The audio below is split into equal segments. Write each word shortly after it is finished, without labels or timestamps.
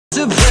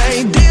to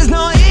pray. There's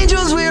no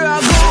angels where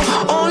I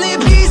go, only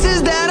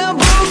pieces that are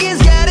broken,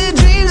 scattered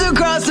dreams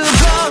across the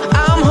floor.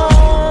 I'm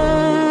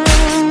home.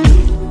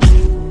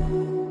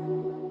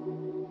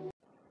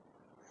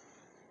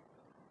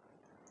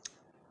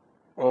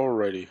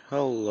 Alrighty,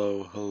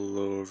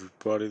 hello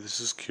everybody, this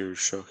is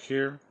Kirisho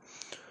here.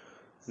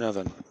 Now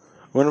then,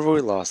 whenever we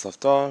last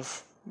left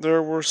off,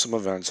 there were some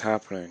events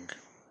happening.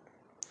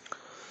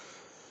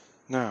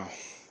 Now,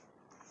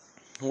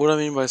 what I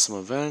mean by some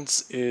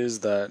events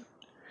is that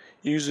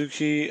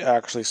Yuzuki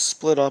actually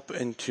split up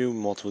into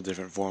multiple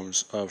different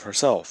forms of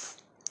herself.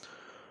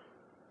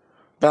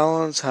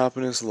 Balance,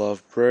 happiness,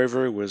 love,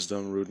 bravery,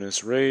 wisdom,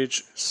 rudeness,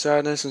 rage,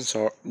 sadness, and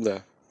sorrow,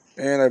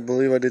 and I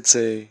believe I did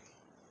say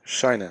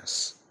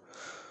shyness.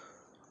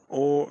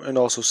 And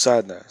also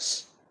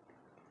sadness.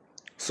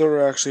 So there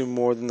are actually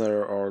more than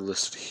there are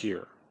listed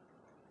here.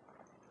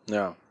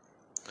 Now,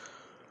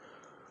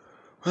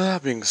 with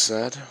that being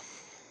said,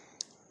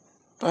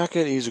 back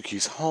at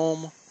Izuki's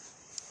home,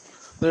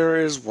 there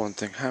is one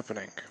thing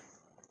happening.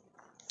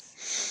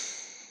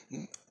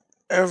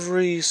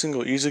 Every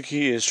single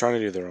Izuki is trying to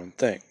do their own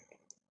thing.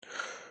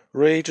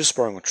 Rage is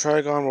sparring with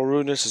Trigon while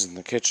rudeness is in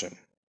the kitchen,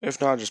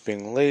 if not just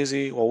being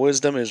lazy, while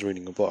wisdom is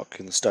reading a book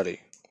in the study.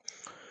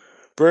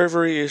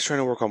 Bravery is trying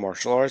to work on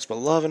martial arts, but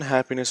love and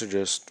happiness are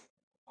just,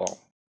 well,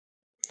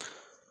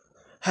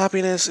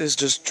 happiness is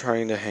just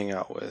trying to hang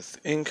out with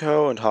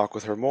Inko and talk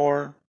with her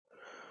more.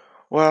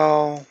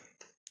 Well,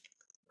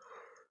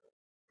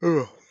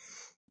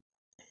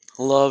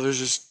 love is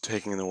just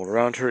taking in the world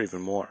around her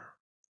even more.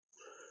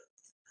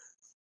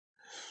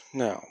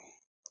 Now,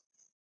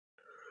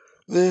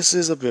 this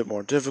is a bit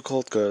more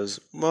difficult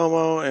because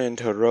Momo and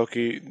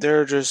Todoroki,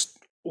 they're just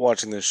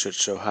watching this shit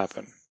show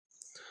happen.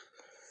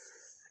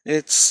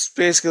 It's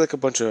basically like a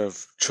bunch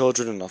of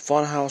children in a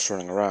funhouse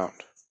running around.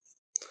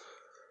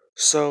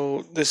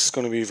 So, this is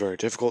going to be very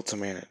difficult to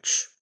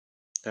manage.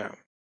 Now,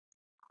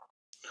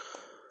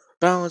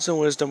 Balance and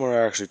Wisdom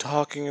are actually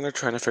talking and they're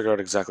trying to figure out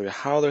exactly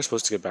how they're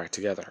supposed to get back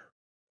together.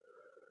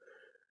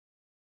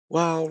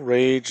 While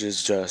Rage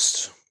is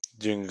just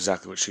doing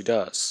exactly what she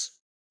does.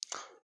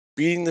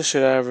 Beating the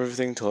shit out of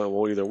everything till it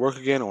will either work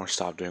again or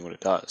stop doing what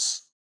it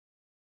does.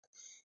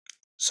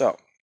 So,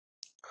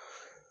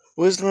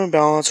 Wisdom and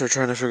Balance are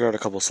trying to figure out a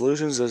couple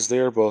solutions as they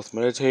are both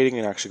meditating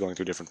and actually going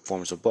through different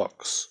forms of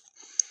books.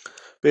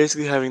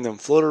 Basically having them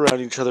float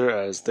around each other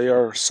as they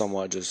are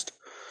somewhat just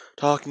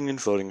talking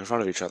and floating in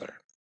front of each other.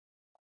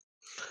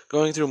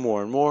 Going through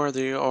more and more,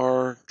 they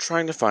are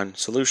trying to find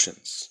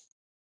solutions.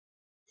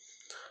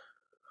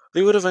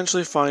 They would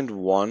eventually find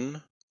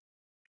one,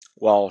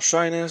 while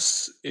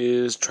Shyness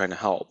is trying to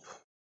help.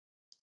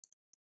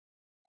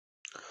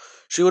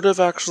 She would have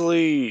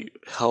actually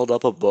held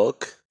up a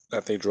book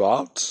that they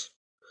dropped,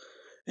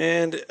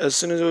 and as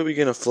soon as it would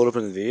begin to float up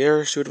into the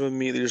air, she would have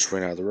immediately just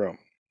ran out of the room.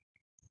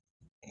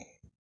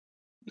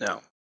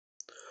 Now,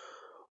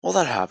 while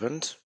that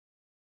happened,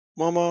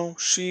 Momo,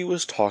 she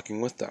was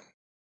talking with them.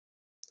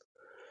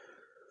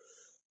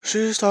 She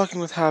was talking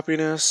with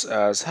Happiness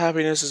as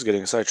Happiness is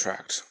getting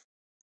sidetracked.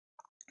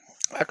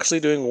 Actually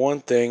doing one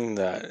thing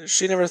that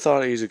she never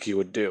thought Izuki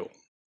would do.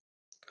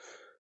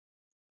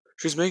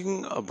 She's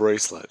making a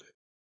bracelet.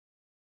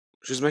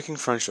 She's making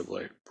friendship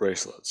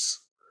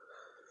bracelets.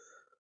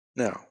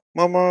 Now,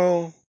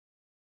 Momo,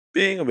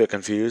 being a bit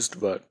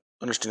confused, but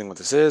understanding what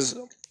this is,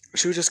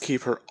 she would just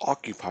keep her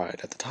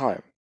occupied at the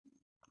time,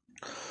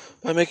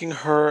 by making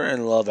her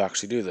and Love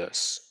actually do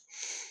this.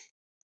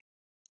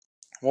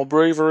 While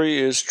Bravery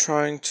is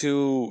trying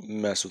to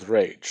mess with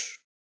Rage,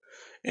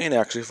 and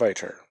actually fight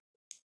her.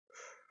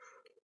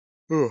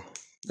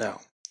 Now,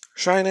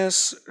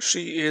 Shyness,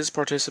 she is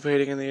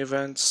participating in the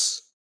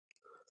events.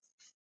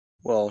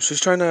 Well, she's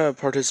trying to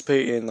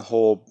participate in the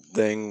whole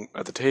thing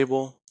at the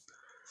table,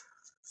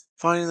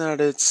 finding that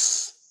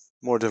it's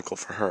more difficult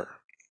for her.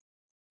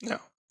 Now,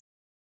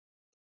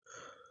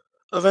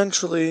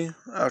 eventually,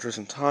 after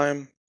some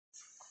time,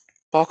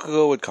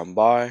 Bakugo would come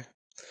by,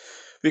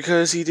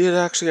 because he did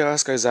actually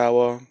ask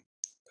Aizawa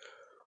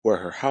where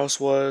her house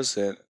was,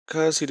 and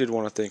because he did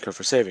want to thank her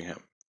for saving him.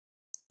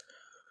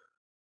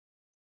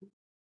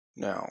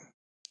 Now,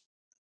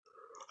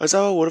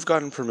 Aizawa would have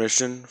gotten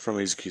permission from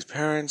Izuki's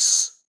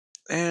parents,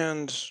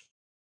 and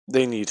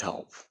they need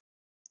help.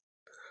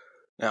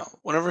 Now,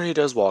 whenever he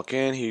does walk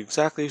in, he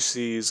exactly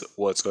sees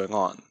what's going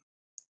on.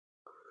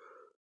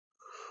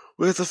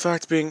 With the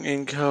fact being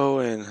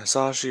Inko and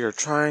Hisashi are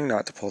trying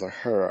not to pull their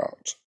hair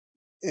out,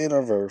 and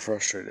are very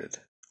frustrated.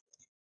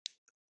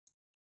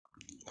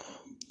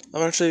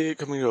 Eventually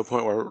coming to a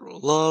point where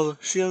Love,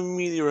 she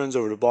immediately runs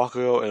over to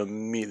Bakugo and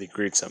immediately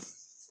greets him.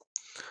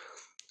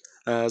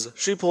 As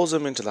she pulls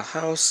him into the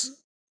house,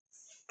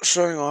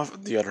 showing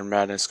off the utter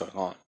madness going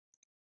on.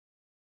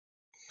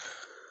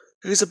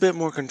 He's a bit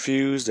more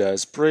confused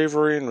as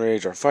Bravery and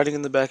Rage are fighting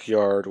in the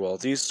backyard while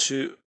there's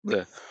two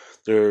in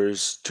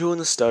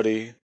the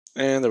study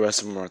and the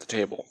rest of them are at the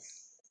table.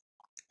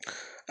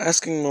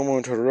 Asking Momo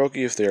and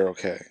Todoroki if they are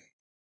okay.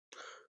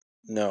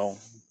 No,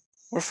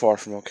 we're far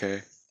from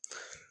okay.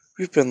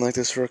 We've been like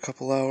this for a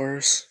couple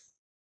hours.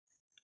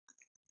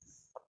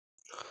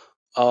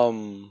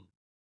 Um,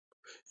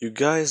 you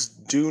guys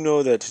do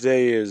know that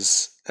today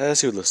is,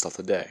 as he would list off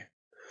the day,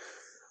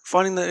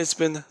 finding that it's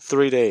been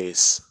 3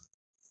 days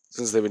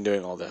since they've been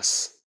doing all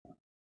this.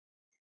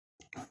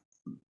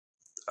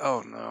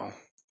 Oh no.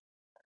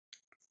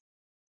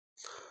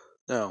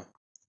 Now,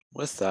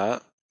 with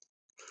that,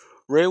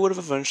 Ray would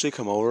have eventually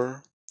come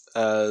over,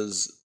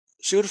 as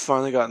she would have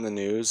finally gotten the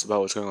news about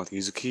what's going on with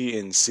Yuzuki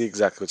and see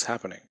exactly what's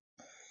happening.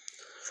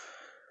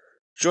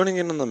 Joining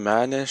in on the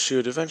madness, she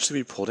would eventually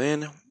be pulled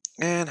in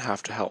and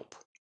have to help.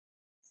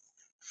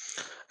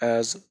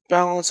 As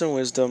balance and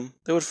wisdom,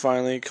 they would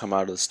finally come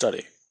out of the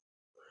study,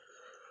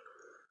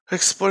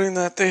 explaining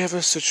that they have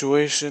a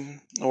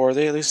situation, or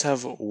they at least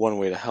have one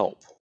way to help.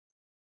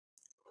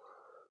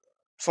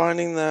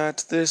 Finding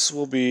that this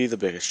will be the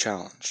biggest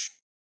challenge.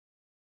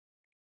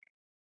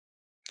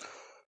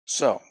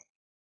 So,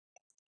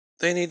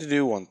 they need to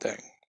do one thing,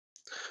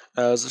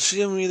 as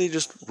she immediately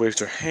just waves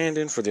her hand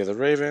in for the other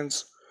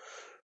ravens,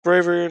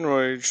 bravery and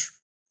rage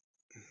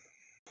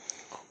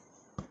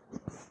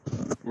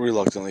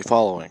reluctantly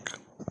following.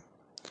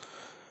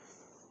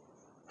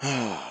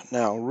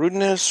 Now,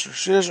 rudeness,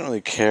 she doesn't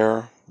really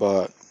care,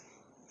 but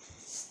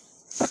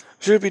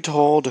she would be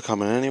told to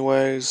come in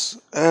anyways,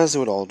 as they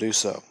would all do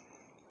so.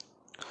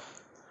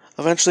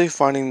 Eventually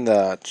finding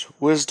that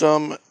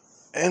wisdom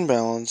and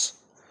balance,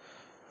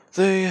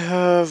 they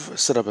have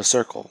set up a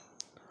circle.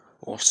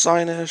 Well,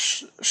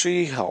 Sinesh,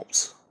 she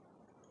helped.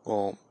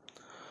 Well,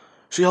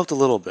 she helped a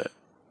little bit.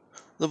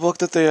 The book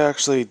that they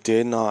actually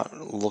did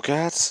not look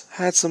at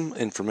had some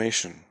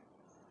information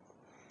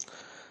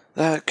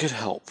that could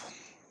help.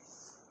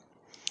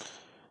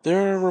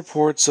 There are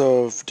reports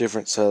of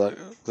different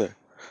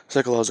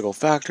psychological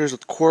factors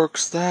with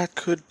quirks that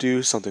could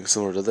do something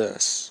similar to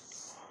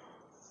this.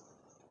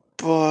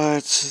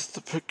 But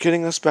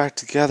getting us back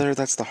together,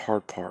 that's the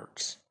hard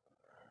part.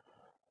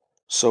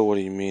 So what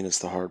do you mean it's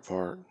the hard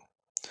part?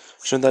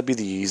 Shouldn't that be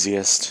the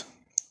easiest?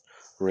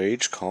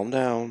 Rage, calm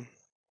down.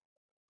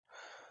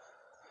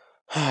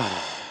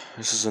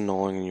 This is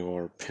annoying and you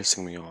are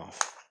pissing me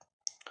off.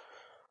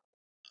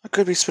 I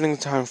could be spending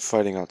time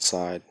fighting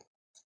outside.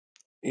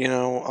 You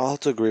know, I'll have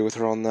to agree with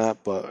her on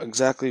that, but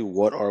exactly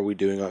what are we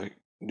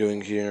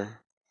doing here?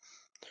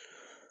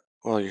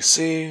 Well, you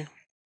see,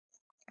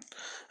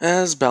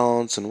 as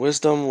balance and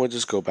wisdom would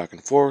just go back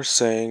and forth,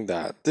 saying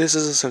that this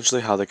is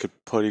essentially how they could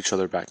put each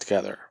other back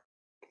together.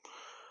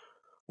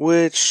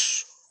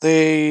 Which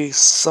they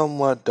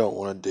somewhat don't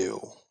want to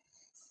do.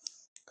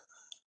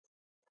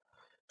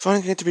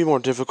 Finding it to be more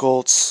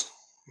difficult,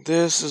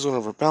 this is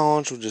whenever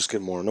balance would just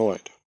get more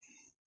annoyed.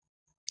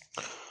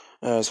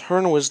 As her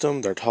and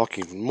wisdom, they're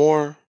talking even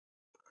more.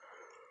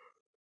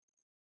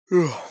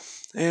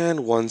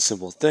 And one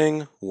simple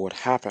thing would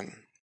happen.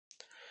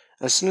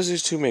 As soon as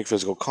these two make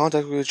physical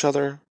contact with each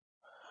other,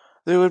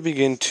 they would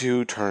begin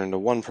to turn into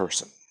one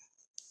person.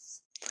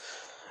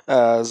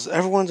 As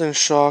everyone's in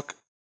shock,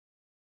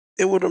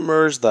 it would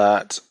emerge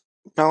that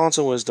balance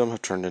and wisdom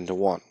have turned into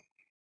one.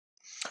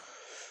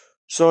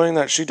 Showing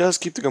that she does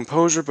keep the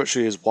composure, but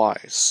she is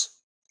wise.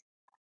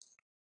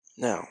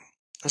 Now,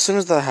 as soon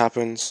as that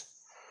happens,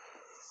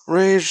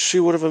 Rage, she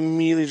would have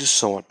immediately just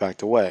somewhat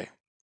backed away.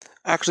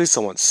 Actually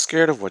somewhat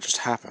scared of what just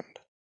happened.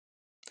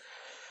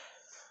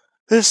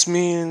 This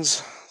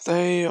means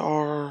they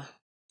are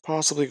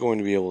possibly going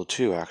to be able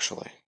to,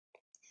 actually.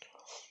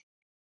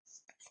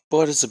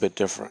 But it's a bit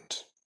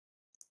different.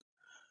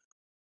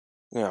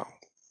 Now,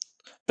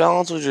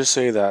 Balance would just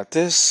say that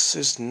this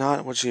is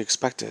not what she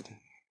expected.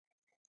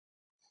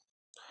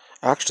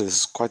 Actually,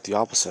 this is quite the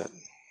opposite.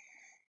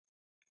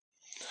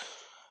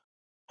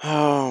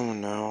 Oh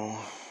no.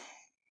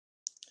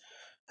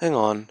 Hang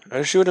on,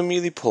 as she would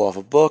immediately pull off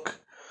a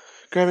book,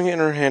 grabbing it in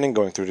her hand and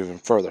going through it even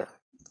further.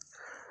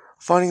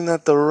 Finding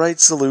that the right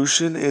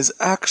solution is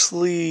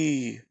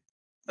actually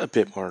a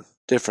bit more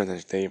different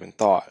than they even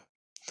thought.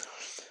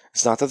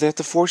 It's not that they have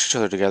to force each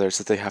other together, it's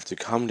that they have to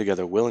come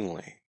together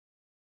willingly.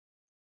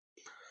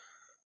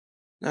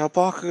 Now,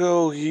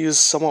 Bakugo, he is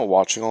somewhat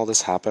watching all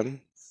this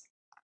happen.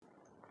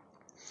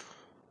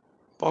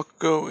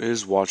 Bakugo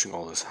is watching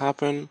all this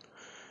happen,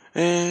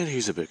 and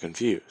he's a bit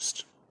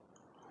confused.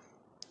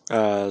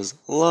 As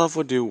Love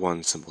would do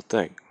one simple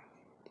thing.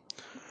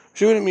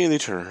 She would immediately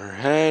turn her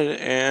head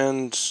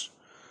and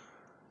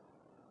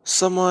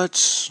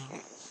somewhat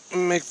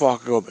make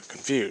Bakugo a bit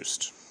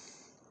confused.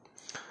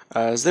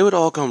 As they would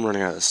all come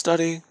running out of the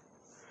study,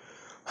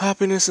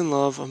 Happiness and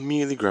Love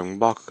immediately grabbing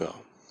Bakugo.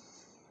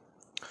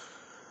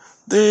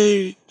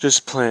 They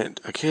just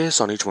plant a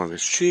kiss on each one of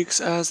his cheeks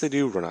as they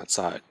do run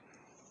outside,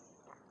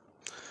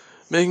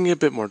 making it a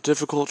bit more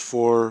difficult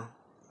for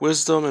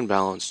Wisdom and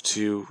Balance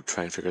to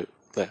try and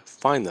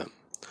find them.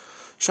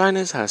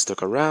 Shyness has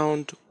stuck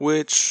around,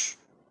 which,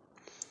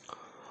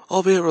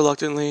 albeit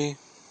reluctantly,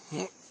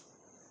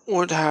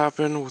 would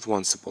happen with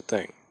one simple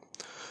thing.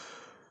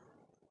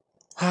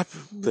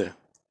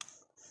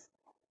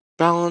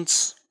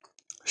 Balance,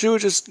 she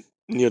would just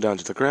kneel down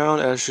to the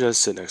ground as she does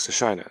sit next to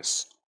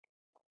Shyness,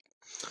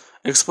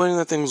 explaining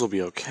that things will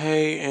be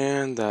okay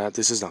and that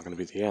this is not going to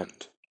be the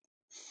end.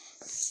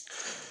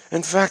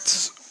 In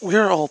fact, we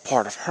are all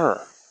part of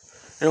her.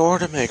 In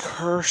order to make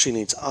her, she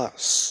needs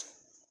us.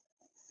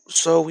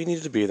 So we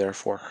needed to be there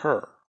for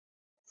her,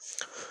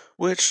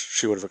 which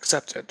she would have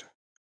accepted,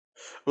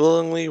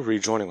 willingly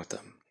rejoining with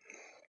them.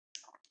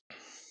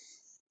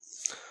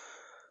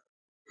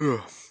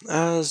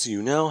 As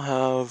you now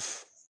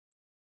have...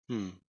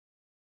 I'm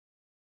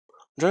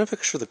trying to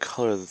picture the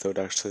color that they would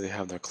actually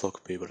have their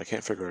cloak be, but I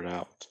can't figure it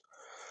out.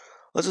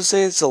 Let's just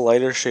say it's a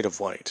lighter shade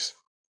of white,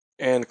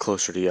 and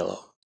closer to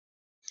yellow.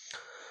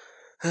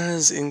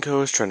 As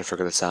Inko is trying to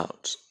figure this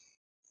out.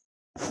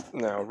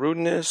 Now,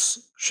 rudeness,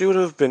 she would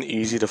have been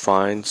easy to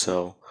find,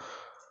 so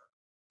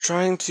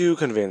trying to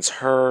convince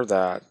her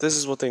that this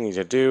is what they need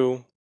to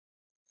do,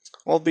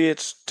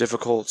 albeit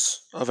difficult,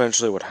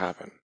 eventually would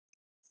happen.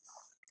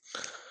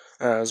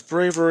 As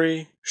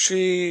bravery,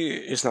 she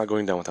is not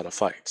going down without a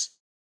fight.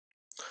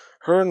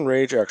 Her and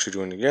Rage are actually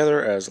joined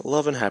together, as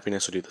love and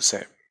happiness would do the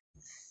same.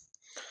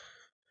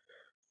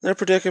 Their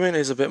predicament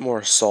is a bit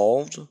more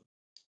solved,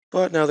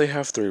 but now they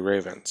have 3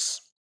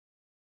 ravens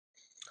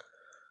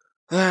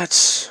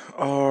that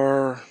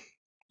are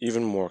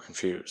even more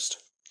confused.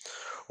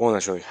 One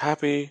that's really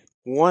happy,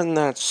 one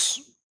that's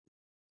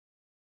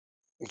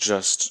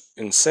just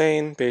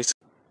insane,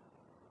 basically,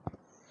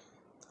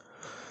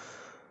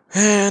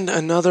 and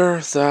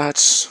another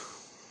that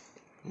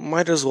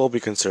might as well be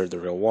considered the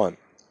real one,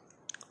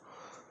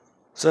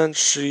 since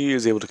she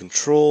is able to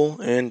control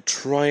and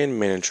try and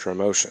manage her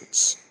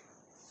emotions.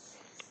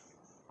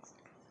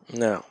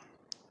 Now,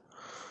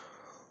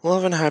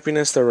 love and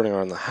happiness, they're running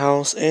around the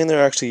house, and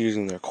they're actually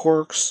using their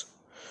quirks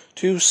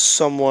to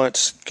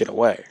somewhat get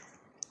away,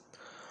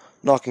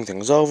 knocking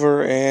things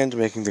over and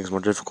making things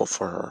more difficult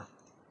for her.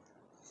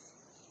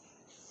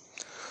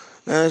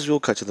 As we'll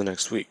cut to the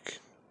next week.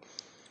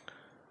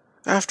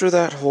 After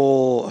that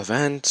whole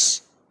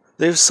event,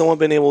 they've somewhat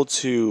been able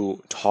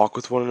to talk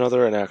with one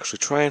another and actually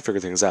try and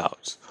figure things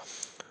out.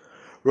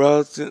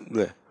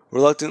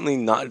 Reluctantly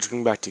not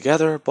drinking back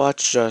together, but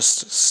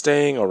just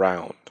staying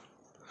around.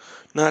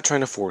 Not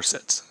trying to force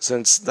it,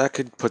 since that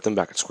could put them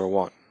back at square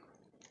one.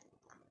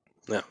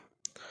 Now,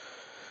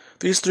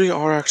 these 3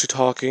 are actually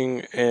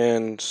talking,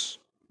 and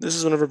this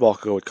is whenever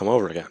Bakugo would come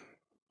over again,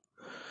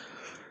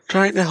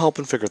 trying to help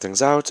and figure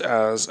things out,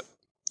 as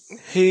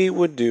he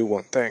would do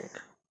one thing.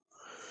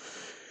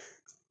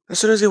 As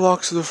soon as he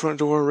walks through the front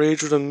door,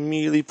 Rage would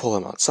immediately pull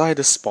him outside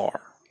to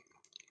spar,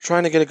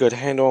 trying to get a good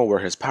handle on where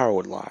his power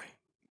would lie.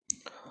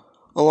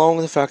 Along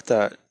with the fact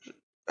that,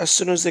 as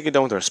soon as they get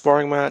done with their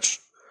sparring match,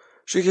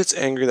 she gets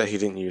angry that he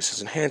didn't use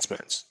his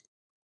enhancements.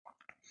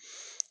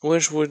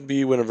 Which would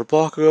be whenever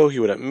Bakugo, he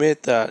would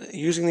admit that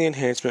using the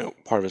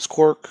enhancement part of his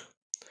quirk,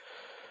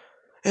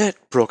 it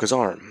broke his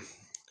arm,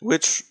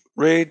 which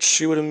Rage,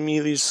 she would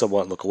immediately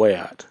somewhat look away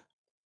at.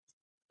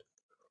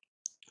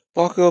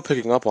 Bakugo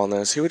picking up on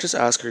this, he would just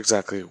ask her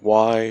exactly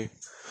why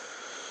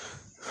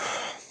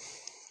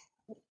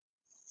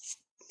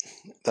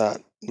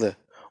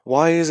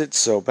why is it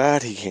so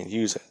bad he can't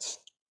use it?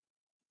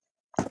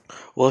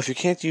 Well, if you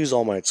can't use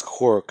All Might's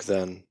quirk,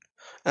 then...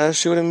 As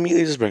she would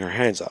immediately just bring her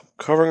hands up,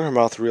 covering her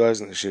mouth,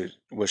 realizing that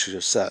what she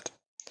just said.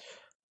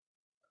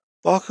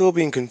 Bakugo,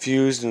 being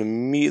confused and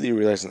immediately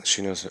realizing that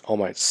she knows All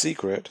Might's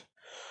secret,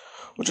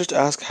 would just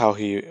ask how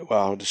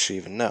does she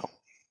even know?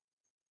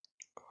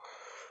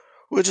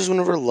 Which is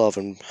whenever love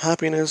and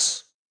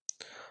happiness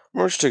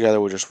merge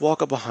together, would just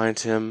walk up behind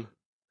him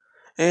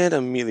and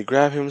immediately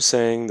grab him,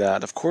 saying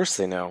that of course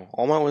they know.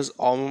 All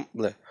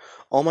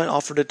Might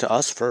offered it to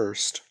us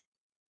first.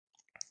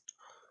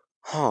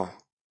 Huh.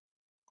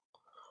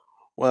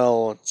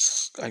 Well,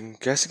 I'm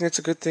guessing it's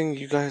a good thing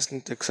you guys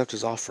didn't accept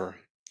his offer.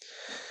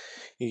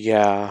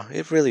 Yeah,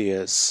 it really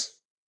is.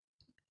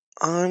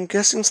 I'm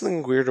guessing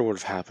something weirder would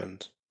have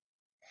happened.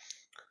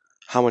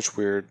 How much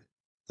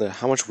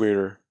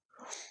weirder?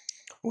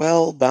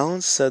 Well,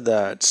 Balance said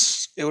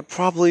that it would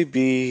probably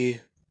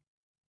be...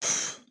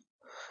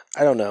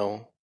 I don't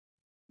know.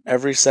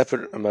 Every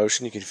separate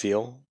emotion you can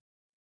feel.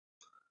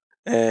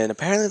 And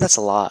apparently that's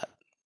a lot.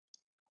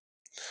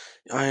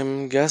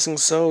 I'm guessing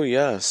so,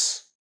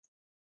 yes.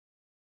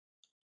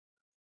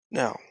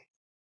 Now,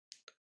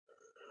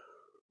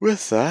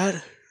 with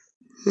that,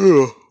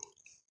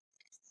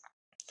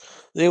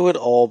 they would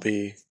all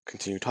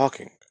continue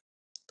talking.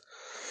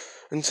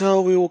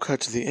 Until we will cut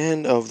to the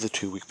end of the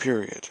 2-week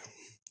period,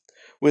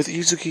 with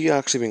Izuki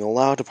actually being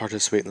allowed to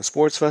participate in the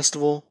sports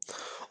festival,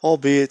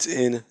 albeit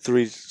in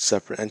 3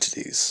 separate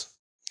entities.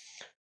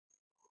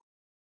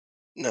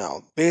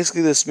 Now,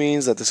 basically this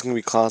means that this is going to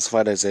be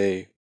classified as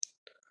a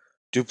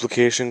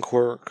duplication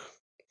quirk,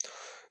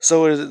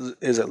 so it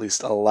is at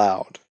least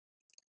allowed.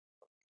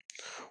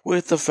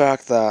 With the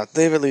fact that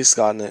they've at least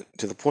gotten it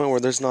to the point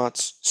where there's not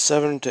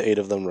 7 to 8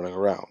 of them running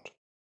around.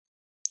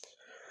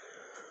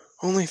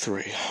 Only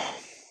 3.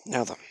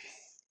 Now then,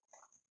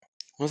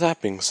 with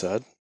that being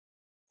said,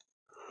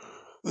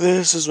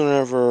 this is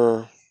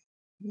whenever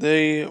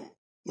Bakugo,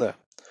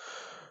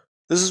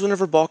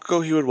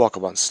 he would walk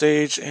up on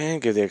stage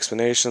and give the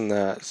explanation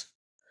that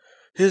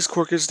his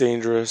quirk is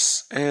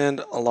dangerous and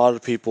a lot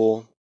of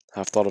people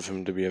have thought of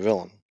him to be a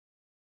villain.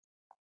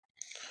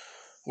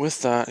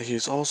 With that,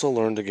 he's also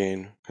learned to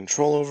gain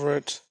control over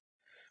it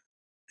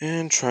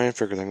and try and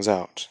figure things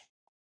out.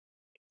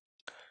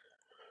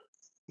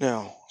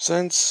 Now,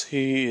 since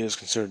he is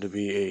considered to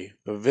be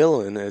a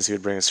villain as he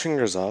would bring his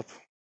fingers up,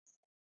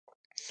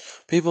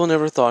 people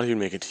never thought he'd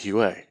make it to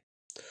UA.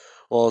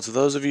 Well, to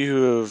those of you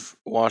who are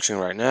watching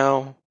right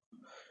now,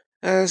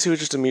 as he would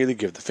just immediately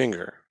give the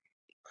finger,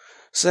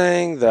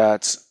 saying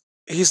that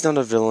he's not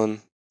a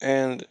villain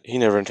and he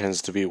never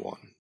intends to be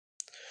one.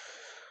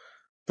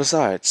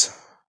 Besides,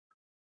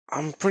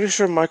 I'm pretty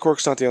sure my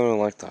quirk's not the only one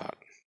like that.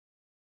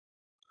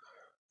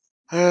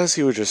 As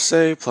he would just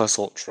say, plus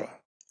ultra.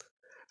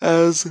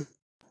 As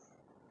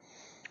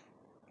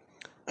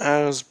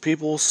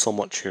people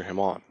somewhat cheer him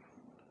on.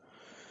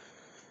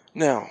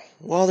 Now,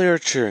 while they are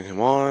cheering him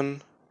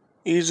on,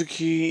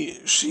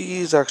 Izuki,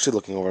 she's actually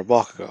looking over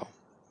Bakugo.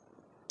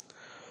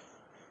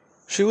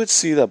 She would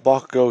see that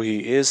Bakugo,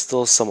 he is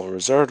still somewhat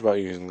reserved about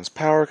using his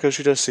power because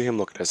she does see him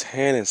look at his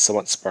hand and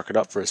somewhat spark it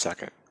up for a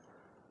second.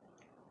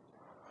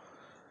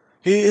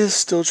 He is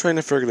still trying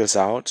to figure this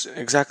out,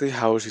 exactly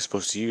how is he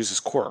supposed to use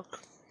his quirk.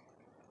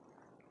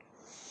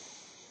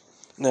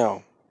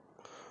 Now,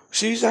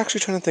 she's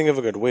actually trying to think of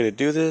a good way to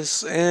do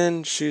this,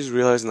 and she's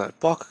realizing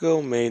that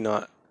Bakugo may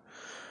not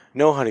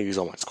know how to use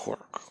All Might's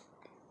quirk.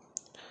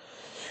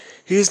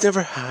 He's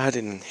never had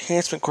an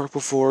enhancement quirk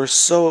before,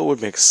 so it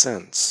would make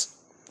sense.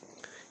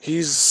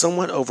 He's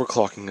somewhat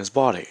overclocking his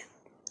body,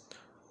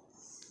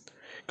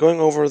 going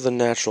over the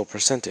natural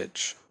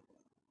percentage.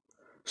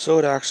 So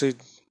it actually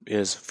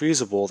is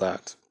feasible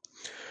that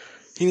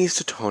he needs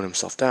to tone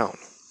himself down.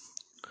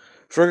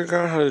 Figuring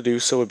out how to do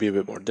so would be a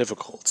bit more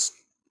difficult,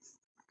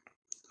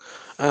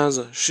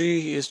 as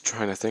she is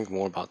trying to think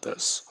more about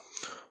this.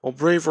 While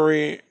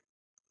bravery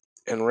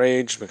and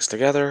rage mixed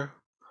together,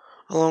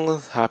 along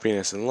with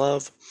happiness and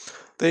love,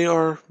 they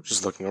are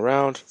just looking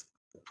around,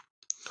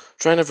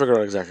 trying to figure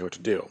out exactly what to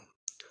do.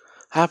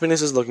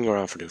 Happiness is looking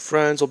around for new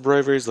friends, while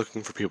bravery is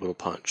looking for people to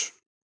punch.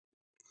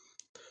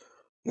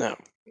 Now,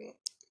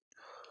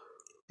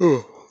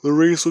 the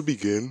race would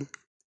begin,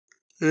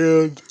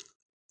 and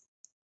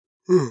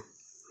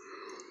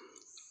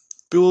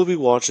people will be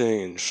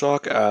watching in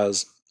shock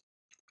as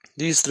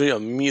these three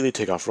immediately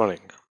take off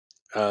running.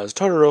 As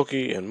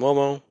Todoroki and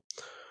Momo,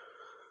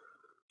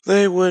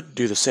 they would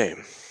do the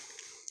same.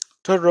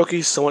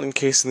 Todoroki somewhat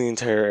encasing the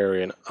entire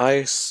area in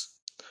ice,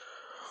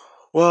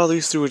 while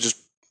these three would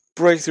just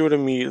break through it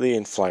immediately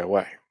and fly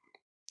away.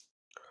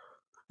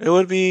 It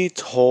would be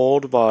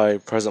told by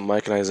President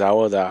Mike and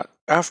Aizawa that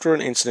after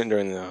an incident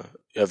during the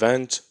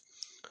event,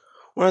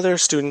 one of their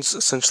students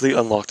essentially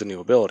unlocked a new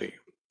ability.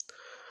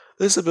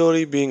 This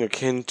ability being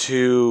akin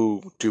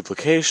to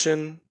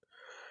duplication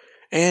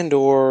and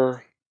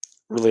or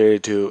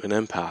related to an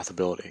empath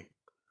ability.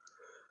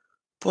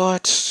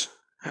 But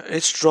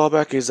its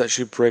drawback is that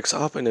she breaks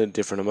up into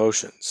different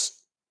emotions.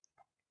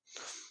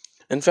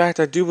 In fact,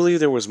 I do believe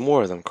there was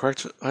more of them,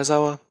 correct,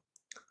 Aizawa?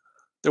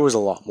 There was a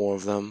lot more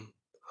of them.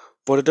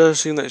 But it does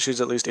seem that she's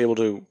at least able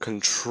to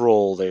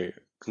control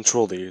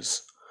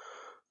these.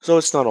 So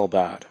it's not all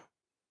bad.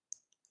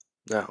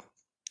 Now,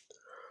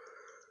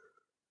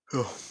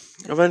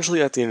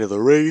 eventually at the end of the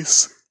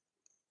race,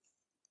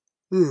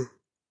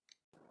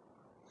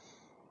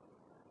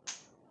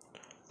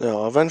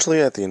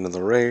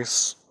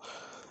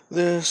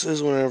 this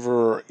is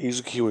whenever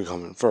Izuki would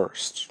come in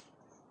first.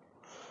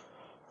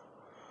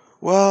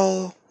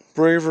 Well,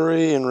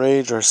 bravery and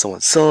rage are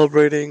somewhat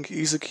celebrating,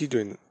 Izuki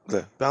doing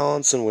the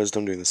balance and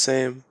wisdom doing the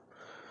same.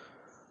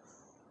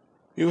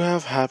 You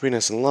have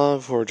happiness and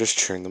love who are just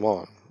cheering them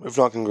on, if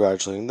not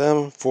congratulating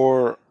them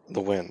for the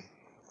win,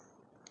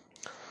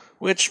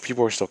 which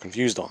people are still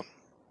confused on.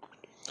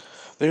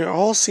 They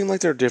all seem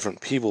like they're different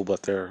people,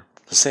 but they're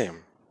the same.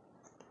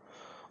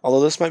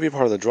 Although this might be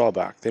part of the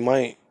drawback, they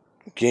might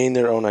gain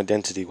their own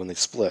identity when they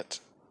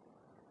split.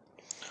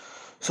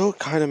 So it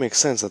kind of makes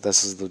sense that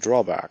this is the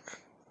drawback.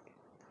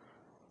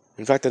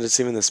 In fact, that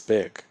it's even this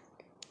big.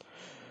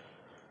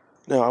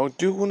 Now, I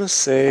do want to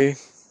say,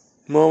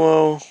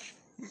 Momo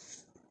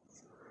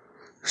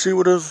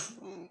or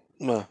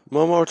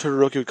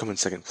Todoroki would come in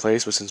second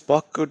place, but since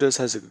Bakugo does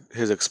has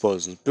his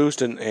explosions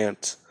boosted and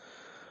amped,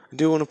 I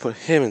do want to put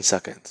him in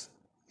second.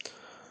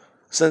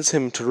 Since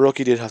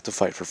Todoroki did have to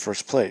fight for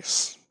first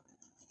place.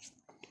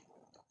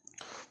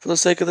 For the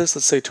sake of this,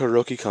 let's say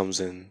Todoroki comes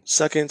in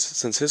second,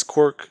 since his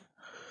quirk,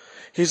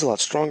 he's a lot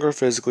stronger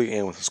physically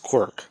and with his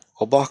quirk,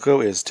 while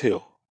Bakugo is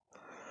too.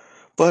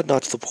 But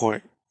not to the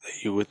point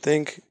that you would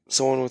think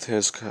someone with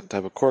his type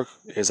of quirk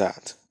is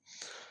at.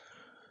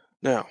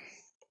 Now,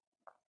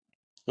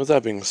 with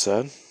that being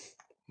said,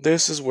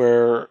 this is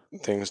where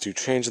things do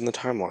change in the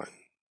timeline.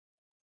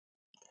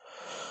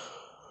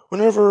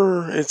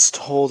 Whenever it's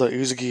told that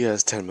Izuki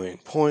has 10 million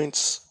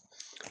points,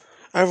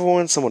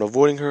 everyone somewhat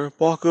avoiding her,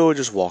 Bakugo would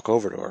just walk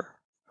over to her,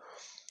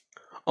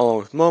 along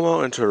with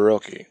Momo and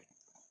Todoroki.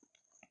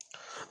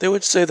 They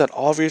would say that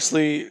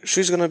obviously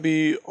she's going to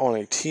be on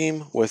a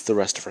team with the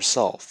rest of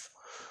herself.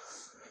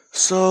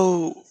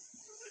 So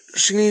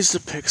she needs to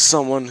pick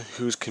someone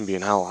who can be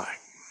an ally.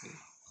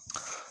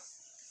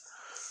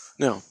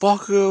 Now,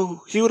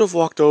 Bakugo, he would have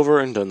walked over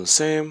and done the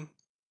same,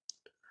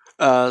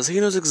 as he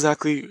knows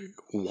exactly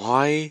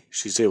why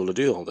she's able to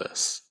do all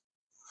this.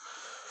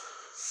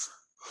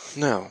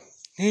 Now,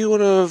 he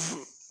would have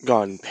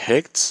gotten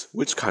picked,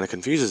 which kind of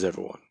confuses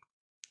everyone,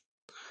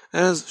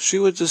 as she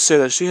would just say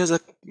that she has a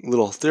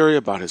little theory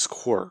about his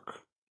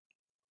quirk.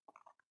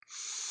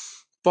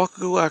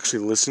 Bakugo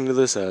actually listening to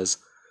this as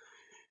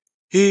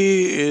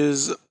he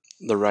is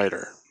the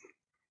writer.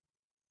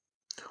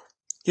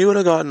 He would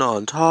have gotten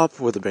on top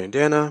with a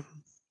bandana,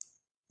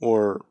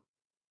 or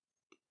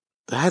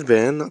the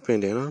headband, not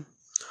bandana,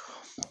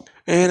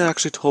 and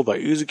actually told by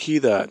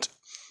Uzuki that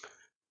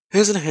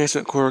his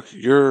enhancement quirk,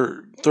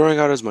 you're throwing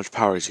out as much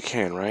power as you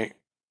can, right?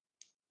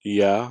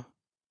 Yeah.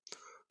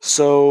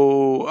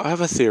 So, I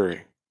have a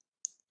theory.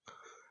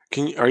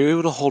 Are you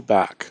able to hold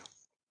back?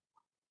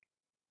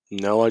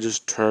 No, I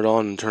just turn it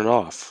on and turn it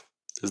off.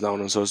 Isn't that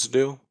what I'm supposed to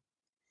do?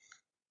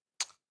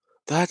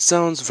 That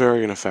sounds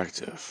very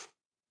ineffective.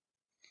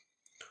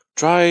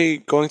 Try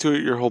going through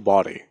your whole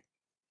body.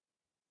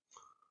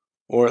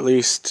 Or at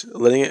least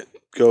letting it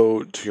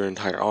go to your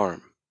entire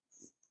arm.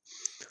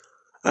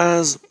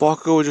 As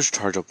Bakugo would just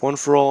charge up one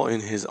for all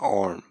in his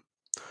arm.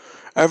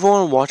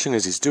 Everyone watching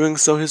as he's doing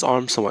so, his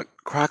arm somewhat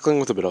crackling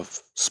with a bit of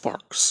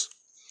sparks.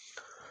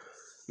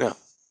 Now,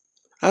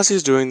 as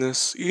he's doing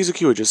this,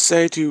 Izuki would just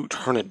say to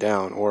turn it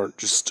down, or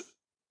just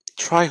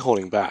try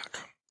holding back.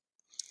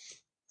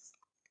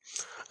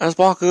 As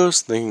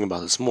Bakugo's thinking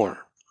about this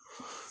more,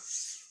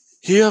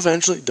 he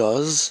eventually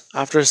does,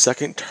 after a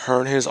second,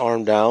 turn his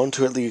arm down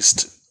to at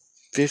least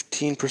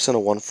 15%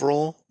 of one for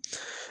all,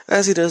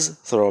 as he does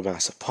throw a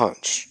massive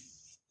punch.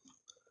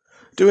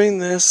 Doing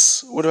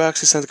this would have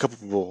actually sent a couple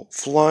people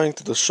flying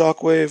through the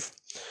shockwave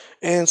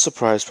and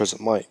surprised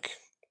President Mike.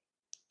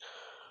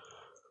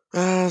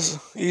 As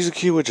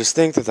Izuki would just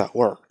think that that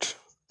worked,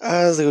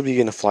 as they would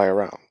begin to fly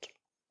around.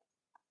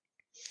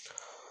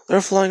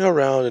 They're flying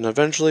around, and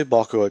eventually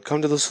Bakugo would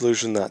come to the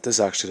solution that this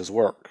actually does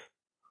work.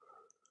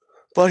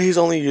 But he's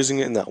only using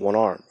it in that one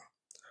arm.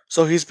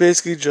 So he's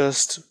basically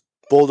just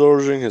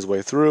bulldozing his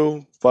way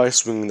through by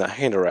swinging that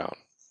hand around.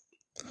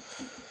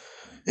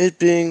 It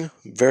being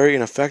very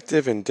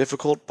ineffective and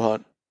difficult,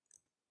 but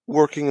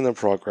working in the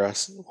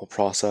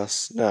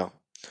process. Now,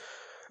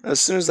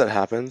 as soon as that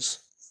happens,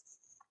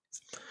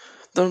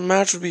 the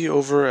match would be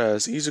over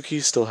as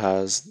Izuki's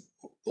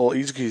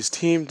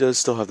team does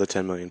still have the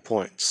 10 million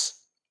points.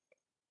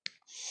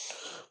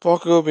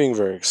 Bakugo being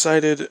very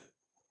excited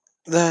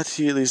that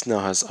he at least now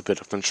has a bit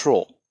of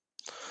control.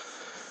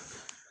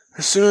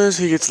 As soon as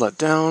he gets let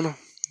down,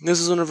 this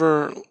is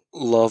whenever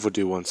Love would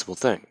do one simple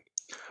thing.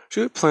 She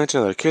would plant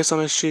another kiss on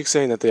his cheek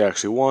saying that they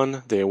actually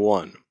won,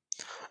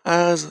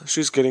 as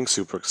she's getting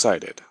super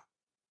excited.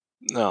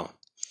 Now,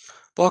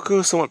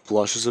 Bakugo somewhat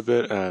blushes a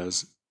bit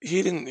as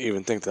he didn't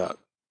even think that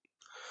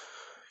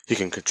he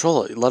can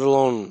control it, let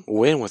alone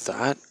win with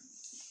that.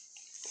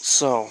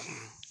 So,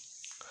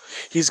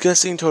 he's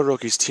guessing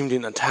Todoroki's team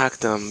didn't attack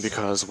them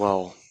because,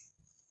 well,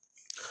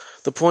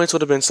 the points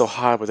would have been so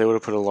high, but they would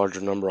have put a larger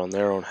number on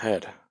their own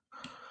head.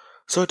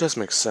 So it does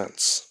make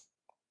sense.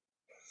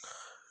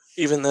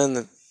 Even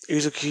then,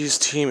 Izuki's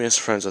team is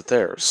friends with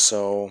theirs,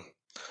 so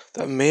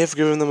that may have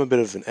given them a bit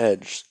of an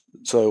edge,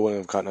 so they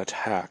wouldn't have gotten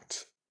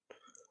attacked.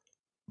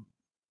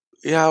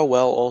 Yeah,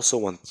 well, also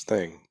one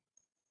thing.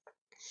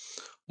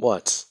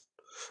 What?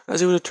 As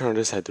he would have turned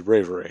his head to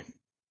bravery.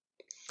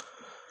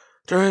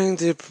 During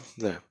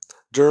the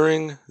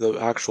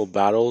actual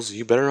battles,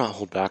 you better not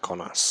hold back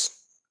on us.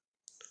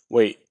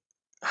 Wait,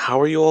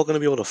 how are you all going to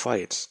be able to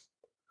fight?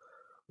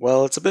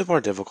 Well, it's a bit more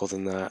difficult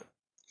than that.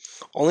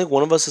 Only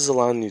one of us is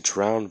allowed in each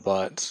round,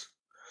 but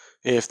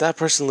if that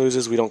person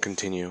loses, we don't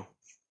continue.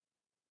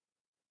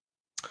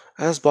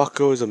 As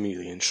Bakugo is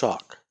immediately in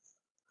shock.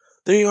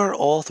 They are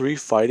all three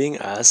fighting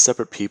as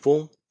separate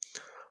people,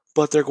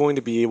 but they're going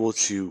to be able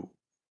to,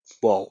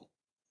 well,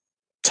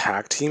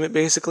 tag team it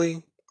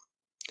basically.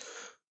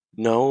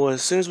 No,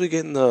 as soon as we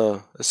get in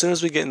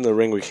the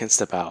ring, we can't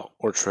step out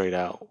or trade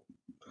out,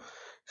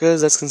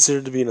 because that's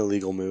considered to be an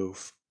illegal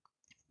move.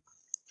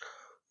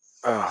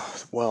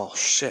 Well,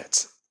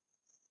 shit.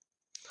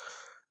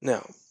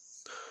 Now,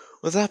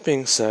 with that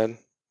being said,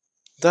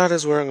 that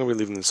is where I'm going to be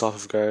leaving this off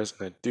of, guys,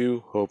 and I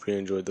do hope you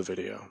enjoyed the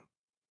video.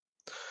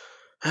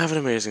 Have an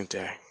amazing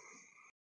day.